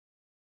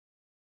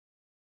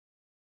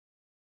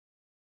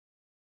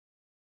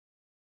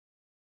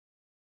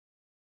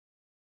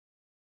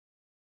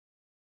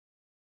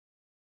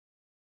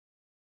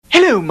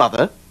Hello,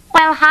 Mother.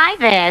 Well, hi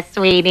there,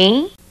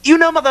 sweetie. You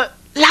know, Mother,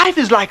 life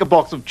is like a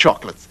box of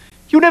chocolates.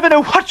 You never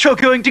know what you're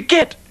going to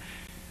get.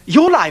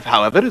 Your life,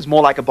 however, is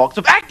more like a box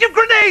of active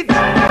grenades.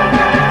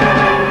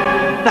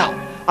 Now,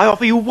 I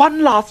offer you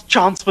one last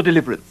chance for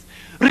deliverance.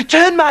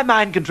 Return my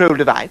mind control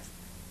device,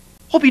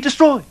 or be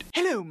destroyed.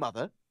 Hello,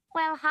 Mother.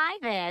 Well, hi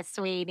there,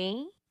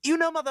 sweetie. You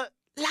know, Mother,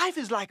 life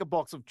is like a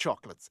box of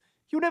chocolates.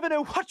 You never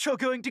know what you're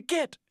going to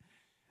get.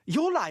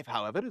 Your life,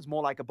 however, is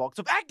more like a box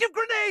of active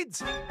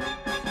grenades.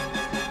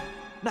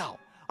 Now,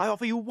 I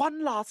offer you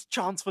one last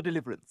chance for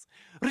deliverance.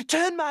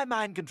 Return my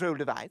mind control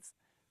device,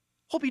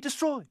 or be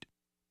destroyed.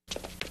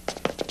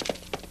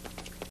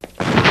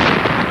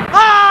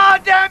 Ah,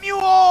 damn you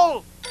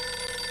all!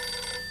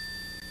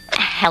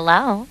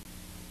 Hello?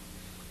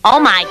 Oh,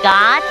 my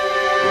God.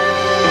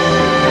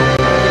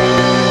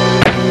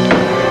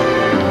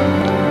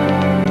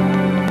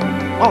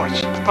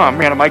 Lois, oh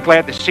man, am I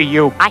glad to see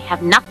you. I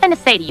have nothing to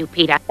say to you,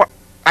 Peter. What?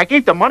 I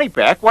gave the money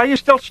back. Why are you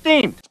still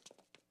steamed?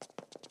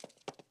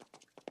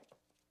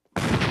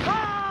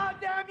 Ah,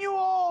 damn you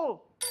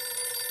all!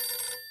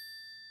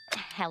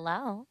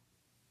 Hello?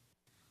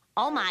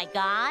 Oh, my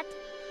God.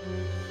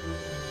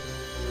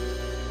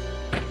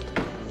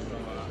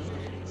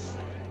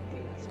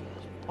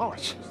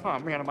 Lois, oh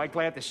man, am I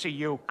glad to see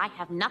you. I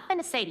have nothing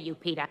to say to you,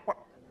 Peter. What?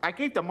 I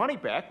gave the money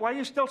back. Why are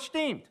you still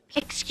steamed?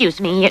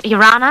 Excuse me,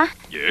 Your Honor.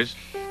 Yes?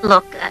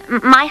 Look,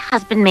 my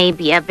husband may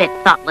be a bit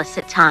thoughtless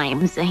at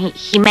times.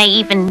 He may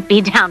even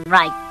be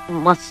downright,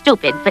 well,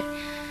 stupid, but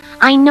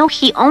I know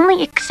he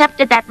only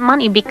accepted that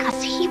money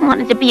because he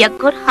wanted to be a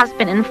good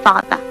husband and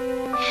father.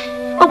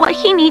 But what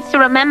he needs to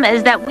remember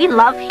is that we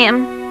love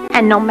him,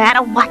 and no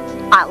matter what,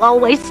 I'll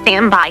always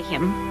stand by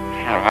him.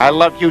 I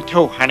love you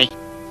too, honey.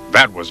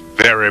 That was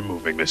very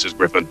moving, Mrs.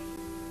 Griffin.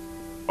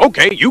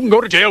 Okay, you can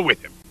go to jail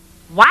with him.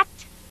 What?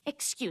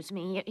 Excuse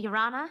me, Your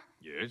Honor.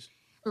 Yes?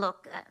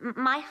 Look,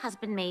 my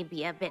husband may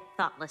be a bit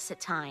thoughtless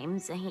at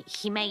times.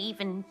 He may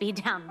even be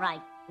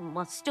downright,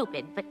 well,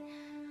 stupid, but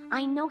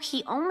I know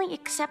he only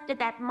accepted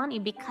that money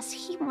because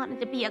he wanted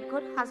to be a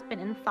good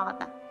husband and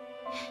father.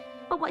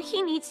 But what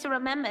he needs to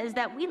remember is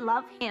that we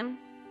love him,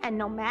 and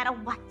no matter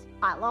what,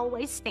 I'll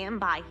always stand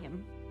by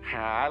him.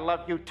 I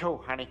love you too,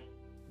 honey.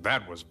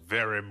 That was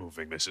very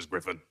moving, Mrs.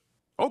 Griffin.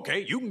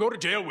 Okay, you can go to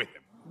jail with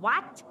him.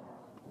 What?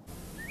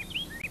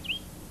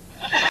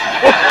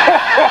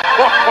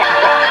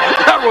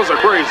 That was a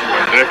crazy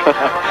one, Dick.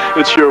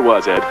 It sure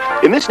was, Ed.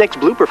 In this next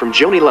blooper from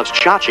Joni Loves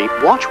Chachi,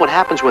 watch what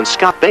happens when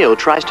Scott Baio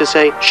tries to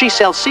say she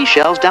sells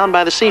seashells down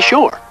by the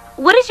seashore.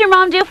 What does your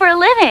mom do for a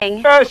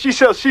living? She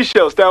sells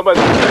seashells down by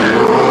the...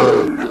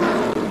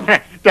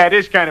 That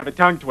is kind of a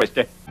tongue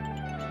twister.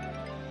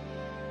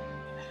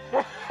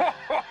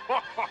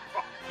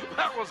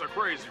 That was a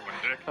crazy one,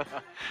 Dick.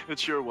 It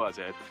sure was,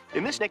 Ed.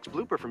 In this next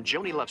blooper from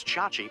Joni Loves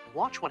Chachi,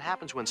 watch what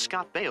happens when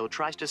Scott Baio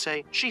tries to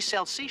say she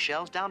sells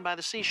seashells down by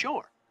the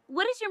seashore.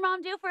 What does your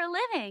mom do for a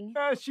living?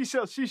 She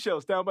sells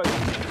seashells down by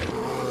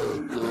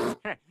the...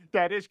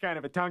 That is kind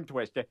of a tongue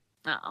twister.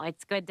 Oh,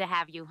 it's good to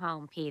have you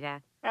home,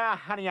 Peter.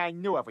 Honey, I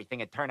knew everything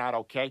would turn out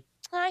okay.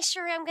 I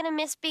sure am gonna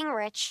miss being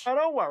rich. Oh,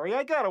 don't worry,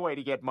 I got a way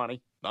to get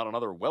money. Not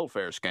another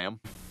welfare scam.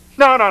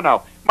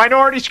 No.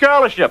 Minority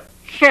scholarship.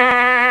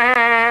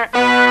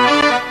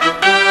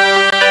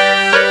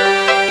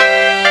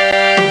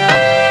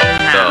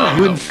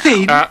 You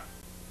insane?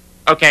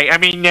 Okay, I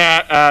mean,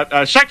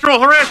 sexual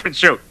harassment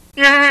suit.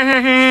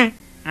 I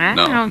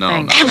don't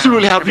think so.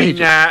 Absolutely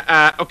outrageous.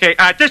 Okay,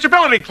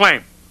 disability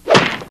claim.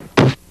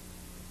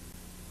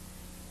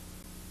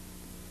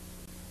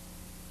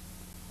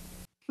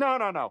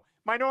 No.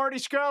 Minority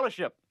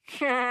scholarship.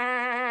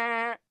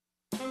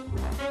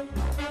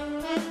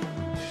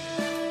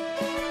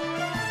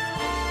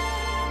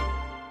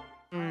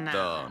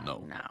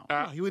 No.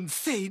 Are you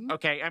insane?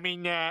 Okay, I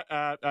mean,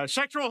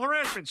 sexual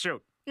harassment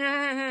suit.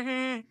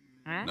 I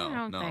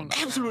don't think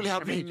so. Absolutely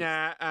I mean,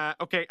 outrageous.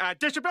 okay,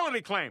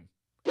 disability claim.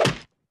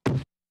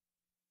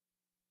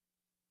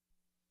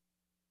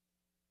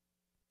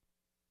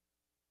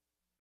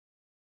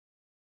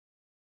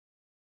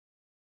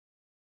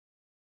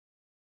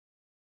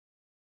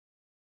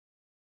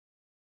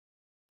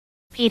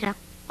 Peter,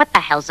 what the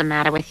hell's the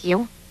matter with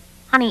you?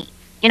 Honey,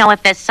 you know,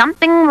 if there's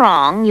something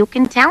wrong, you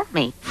can tell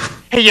me.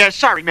 Hey,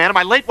 sorry, man. Am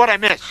I late? What'd I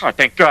miss? Oh,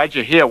 thank God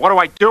you're here. What do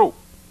I do?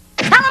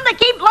 Tell him to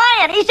keep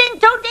lying. He's in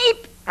too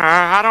deep.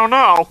 I don't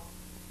know.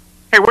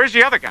 Hey, where's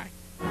the other guy?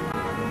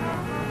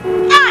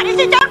 Ah, this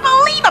is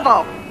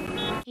unbelievable.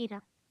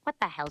 Peter, what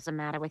the hell's the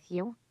matter with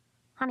you?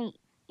 Honey,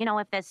 you know,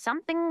 if there's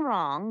something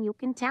wrong, you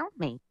can tell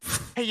me.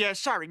 Hey,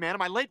 sorry, man.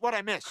 Am I late? What'd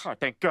I miss? Oh,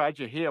 thank God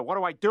you're here. What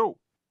do I do?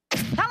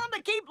 Tell him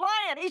to keep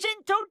lying. He's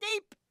in too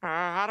deep.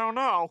 I don't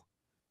know.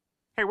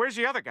 Hey, where's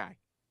the other guy?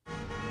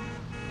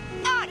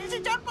 Ah, this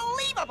is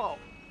unbelievable.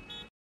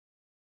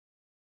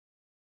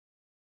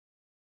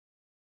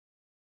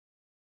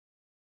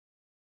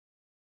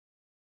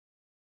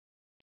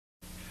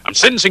 I'm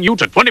sentencing you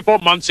to 24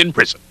 months in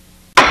prison.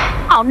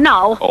 Oh,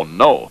 no. Oh,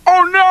 no.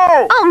 Oh,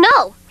 no! Oh,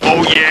 no.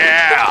 Oh,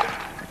 yeah!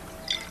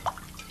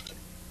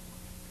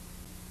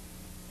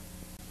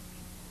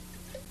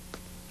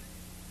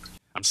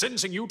 I'm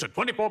sentencing you to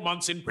 24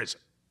 months in prison.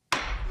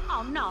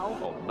 Oh, no.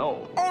 Oh,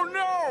 no. Oh,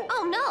 no!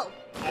 Oh, no.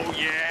 Oh,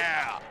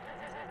 yeah!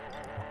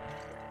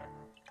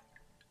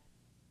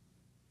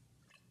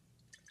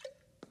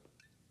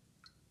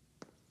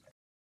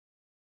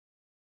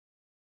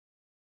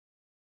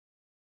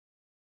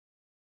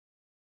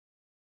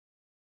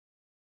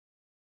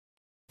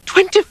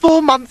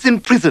 "24 months in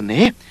prison,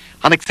 eh?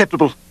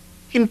 Unacceptable.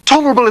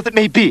 Intolerable as it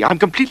may be, I'm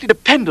completely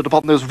dependent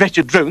upon those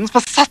wretched drones for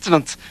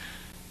sustenance.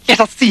 Let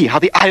us see how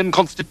the iron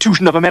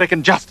constitution of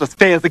American justice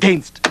fares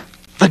against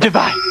the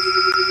device."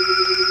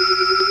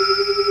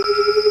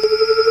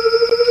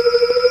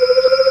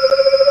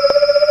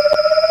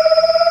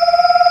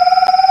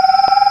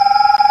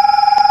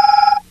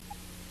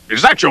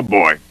 Is that your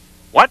boy?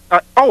 What?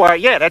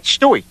 Yeah, that's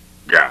Stewie.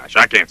 Gosh,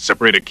 I can't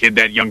separate a kid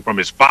that young from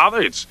his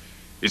father. It's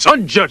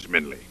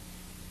unjudgmently.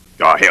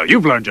 Oh, hell,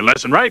 you've learned your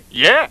lesson, right?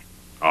 Yeah.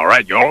 All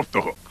right, you're off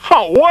the hook.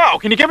 Oh, wow.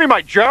 Can you give me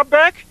my job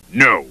back?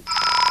 No.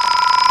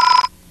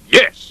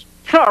 Yes.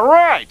 All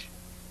right.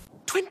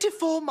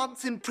 24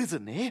 months in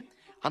prison, eh?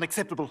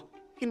 Unacceptable.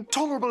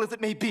 Intolerable as it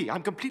may be,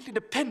 I'm completely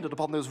dependent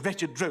upon those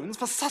wretched drones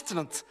for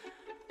sustenance.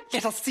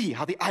 Let us see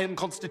how the iron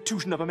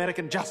constitution of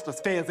American justice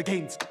fares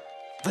against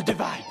the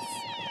device.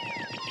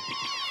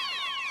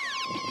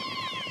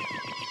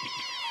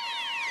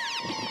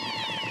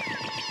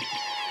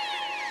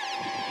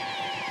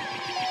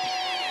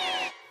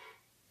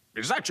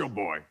 Is that your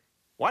boy?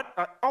 What?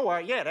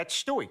 Yeah,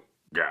 that's Stewie.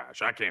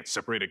 Gosh, I can't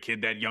separate a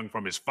kid that young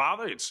from his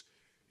father. It's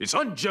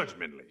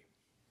unjudgmently.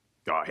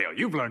 Oh, hell,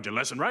 you've learned your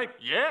lesson, right?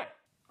 Yeah.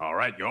 All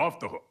right, you're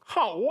off the hook.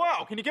 Oh,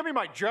 wow. Can you give me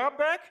my job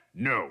back?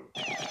 No.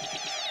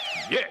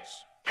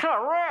 Yes.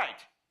 All right.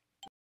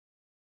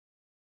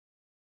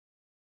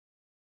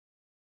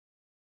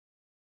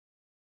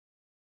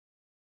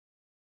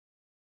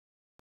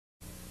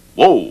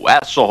 Whoa,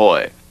 ass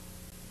ahoy.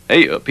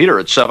 Hey, Peter,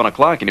 it's 7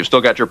 o'clock and you've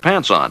still got your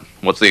pants on.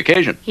 What's the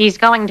occasion? He's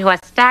going to a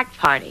stag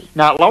party.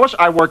 Now, Lois,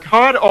 I work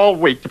hard all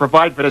week to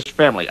provide for this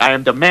family. I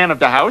am the man of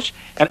the house,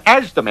 and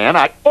as the man,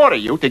 I order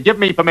you to give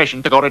me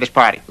permission to go to this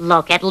party.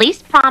 Look, at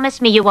least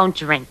promise me you won't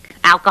drink.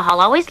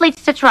 Alcohol always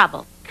leads to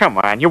trouble. Come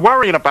on, you're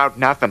worrying about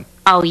nothing.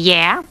 Oh,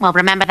 yeah? Well,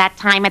 remember that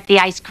time at the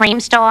ice cream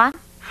store?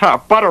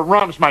 Butter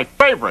rum's my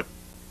favorite.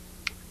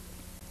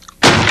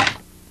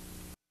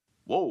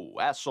 Whoa,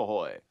 ass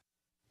ahoy.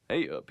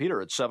 Hey, Peter,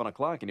 it's 7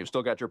 o'clock and you've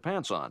still got your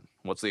pants on.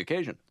 What's the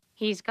occasion?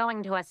 He's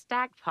going to a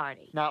stag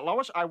party. Now,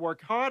 Lois, I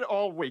work hard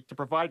all week to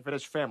provide for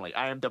this family.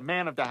 I am the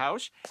man of the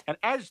house, and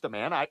as the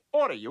man, I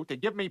order you to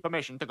give me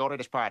permission to go to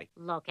this party.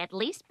 Look, at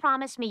least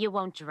promise me you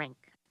won't drink.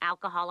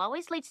 Alcohol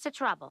always leads to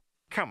trouble.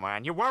 Come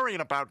on, you're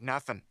worrying about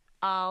nothing.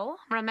 Oh,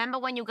 remember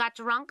when you got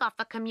drunk off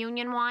the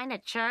communion wine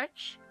at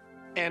church?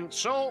 And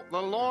so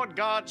the Lord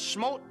God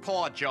smote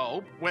poor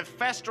Job with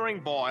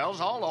festering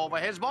boils all over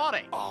his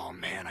body. Oh,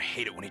 man, I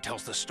hate it when he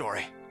tells this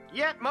story.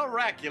 Yet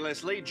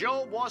miraculously,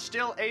 Job was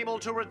still able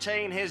to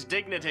retain his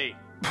dignity.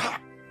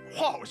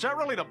 Whoa, is that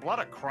really the blood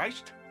of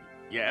Christ?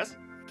 Yes?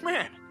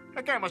 Man,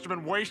 that guy must have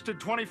been wasted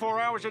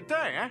 24 hours a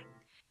day, huh?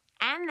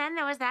 And then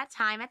there was that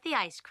time at the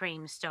ice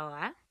cream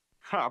store.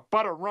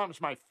 Butter rum's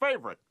my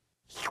favorite.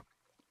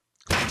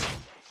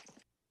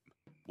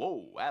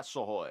 Whoa, ass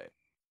ahoy.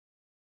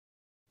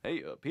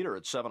 Hey, Peter,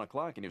 it's 7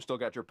 o'clock and you've still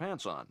got your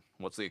pants on.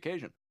 What's the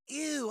occasion?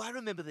 Ew, I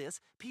remember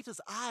this.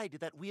 Peter's eye did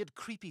that weird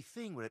creepy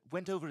thing where it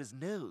went over his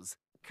nose.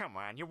 Come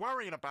on, you're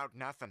worrying about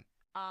nothing.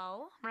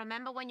 Oh,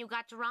 remember when you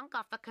got drunk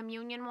off the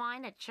communion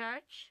wine at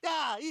church?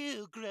 Ah,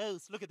 ew,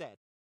 gross. Look at that.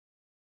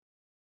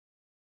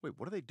 Wait,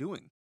 what are they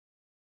doing?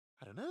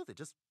 I don't know. They're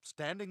just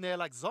standing there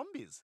like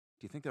zombies.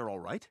 Do you think they're all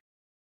right?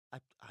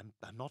 I'm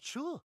not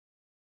sure.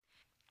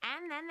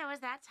 And then there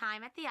was that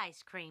time at the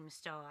ice cream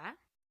store.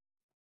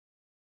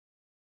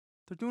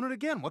 They're doing it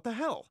again. What the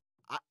hell?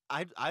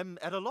 I'm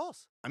at a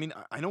loss. I mean,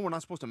 I know we're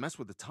not supposed to mess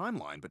with the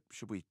timeline, but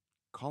should we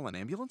call an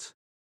ambulance?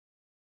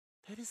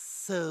 That is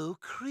so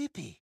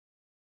creepy.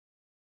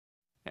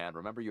 And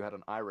remember you had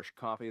an Irish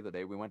coffee the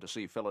day we went to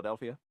see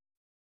Philadelphia?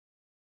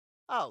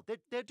 Oh,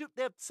 they're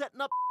setting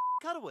up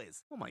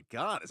cutaways. Oh my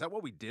God, is that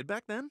what we did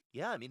back then?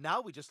 Yeah, I mean,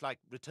 now we just,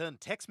 return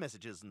text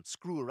messages and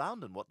screw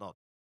around and whatnot.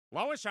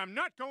 Lois, I'm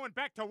not going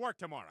back to work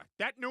tomorrow.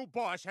 That new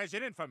boss has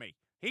it in for me.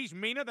 He's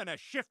meaner than a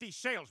shifty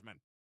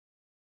salesman.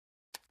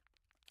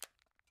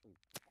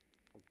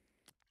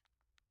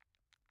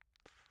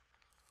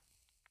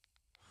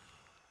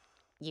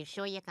 You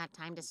sure you got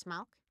time to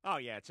smoke? Oh,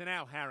 yeah, it's an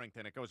Al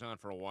Harrington. It goes on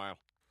for a while.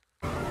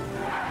 Ryan,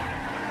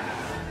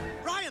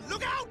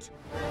 look out!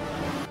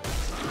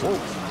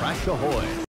 Folks, crash ahoy.